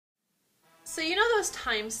So you know those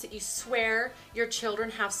times that you swear your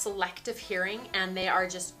children have selective hearing and they are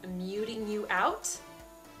just muting you out?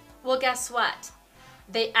 Well, guess what?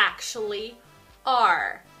 They actually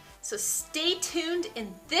are. So stay tuned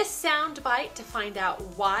in this sound bite to find out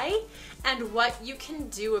why and what you can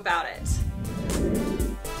do about it.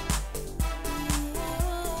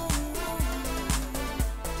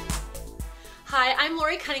 Hi, I'm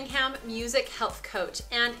Cunningham, music health coach,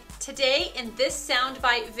 and today in this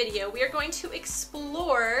soundbite video, we are going to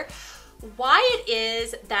explore why it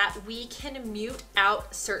is that we can mute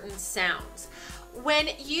out certain sounds. When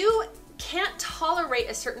you can't tolerate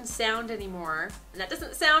a certain sound anymore, and that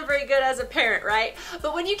doesn't sound very good as a parent, right?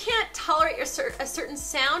 But when you can't tolerate a certain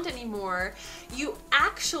sound anymore, you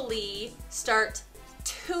actually start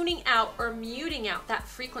tuning out or muting out that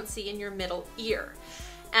frequency in your middle ear.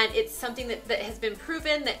 And it's something that has been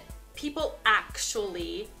proven that people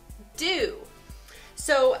actually do.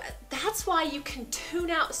 So that's why you can tune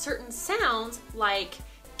out certain sounds like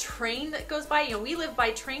train that goes by. You know, we live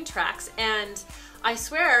by train tracks, and I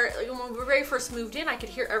swear when we very first moved in, I could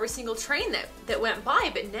hear every single train that went by.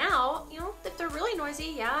 But now, you know, if they're really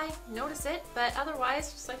noisy, yeah, I notice it, but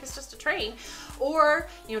otherwise, just like it's just a train. Or,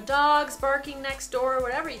 you know, dogs barking next door or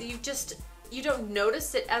whatever, you don't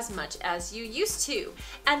notice it as much as you used to.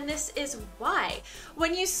 And this is why.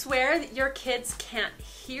 When you swear that your kids can't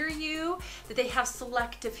hear you, that they have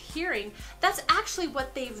selective hearing, that's actually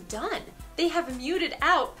what they've done. They have muted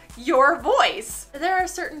out your voice. There are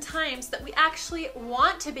certain times that we actually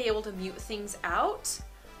want to be able to mute things out,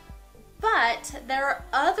 but there are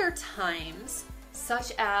other times,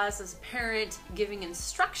 such as a parent giving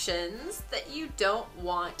instructions, that you don't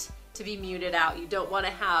want to be muted out. You don't want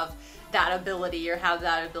to have that ability or have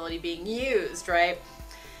that ability being used, right?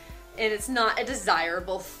 And it's not a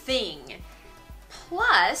desirable thing.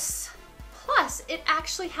 Plus, it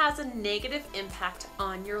actually has a negative impact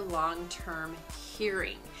on your long-term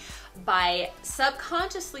hearing. By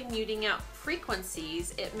subconsciously muting out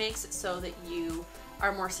frequencies, it makes it so that you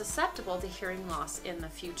are more susceptible to hearing loss in the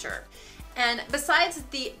future. And besides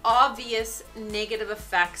the obvious negative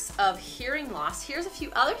effects of hearing loss, here's a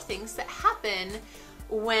few other things that happen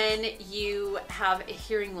when you have a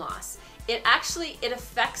hearing loss. It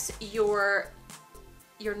affects your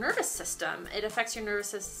nervous system. It affects your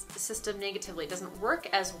nervous system negatively. It doesn't work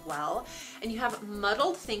as well, and you have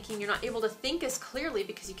muddled thinking. You're not able to think as clearly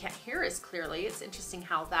because you can't hear as clearly. It's interesting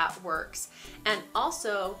how that works. And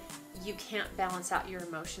also, you can't balance out your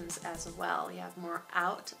emotions as well. You have more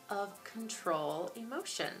out of control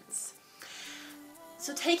emotions.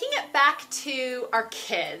 So taking it back to our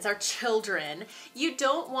kids, our children, you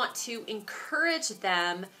don't want to encourage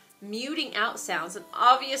them muting out sounds, and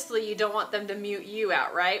obviously you don't want them to mute you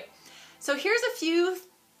out, right? So here's a few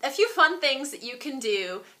fun things that you can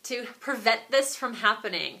do to prevent this from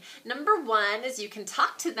happening. Number one is you can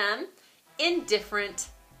talk to them in different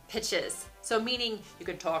pitches. So meaning you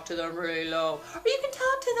can talk to them really low, or you can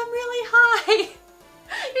talk to them really high.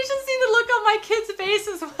 You should see the look on my kids'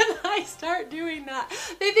 faces when I start doing that.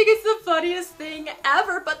 They think it's the funniest thing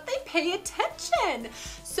ever, but they pay attention.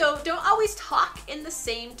 So don't always talk in the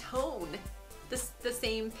same tone, the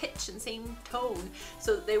same pitch and same tone,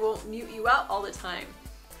 so that they won't mute you out all the time.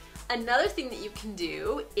 Another thing that you can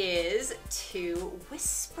do is to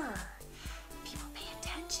whisper. People pay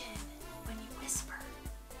attention when you whisper.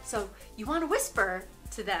 So you want to whisper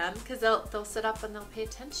to them because they'll sit up and they'll pay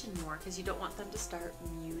attention more, because you don't want them to start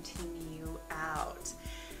muting you out.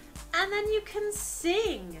 And then you can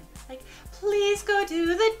sing, like, please go do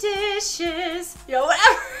the dishes, you know,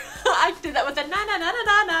 whatever. I did that with the na na na na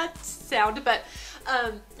na na sound, but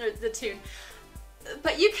or the tune.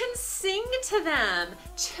 But you can sing to them.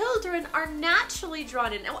 Children are naturally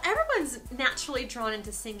drawn in. Well, everyone's naturally drawn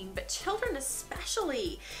into singing, but children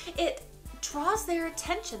especially. It draws their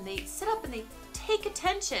attention. They sit up and they take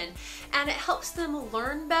attention, and it helps them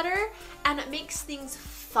learn better, and it makes things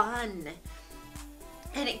fun,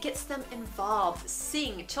 and it gets them involved.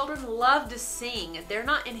 Sing. Children love to sing. They're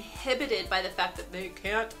not inhibited by the fact that they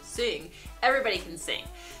can't sing. Everybody can sing.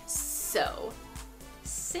 So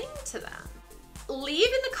sing to them. Leave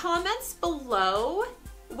in the comments below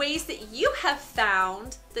ways that you have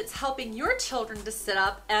found that's helping your children to sit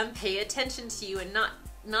up and pay attention to you and not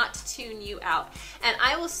tune you out. And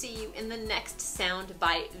I will see you in the next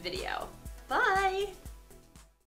soundbite video. Bye!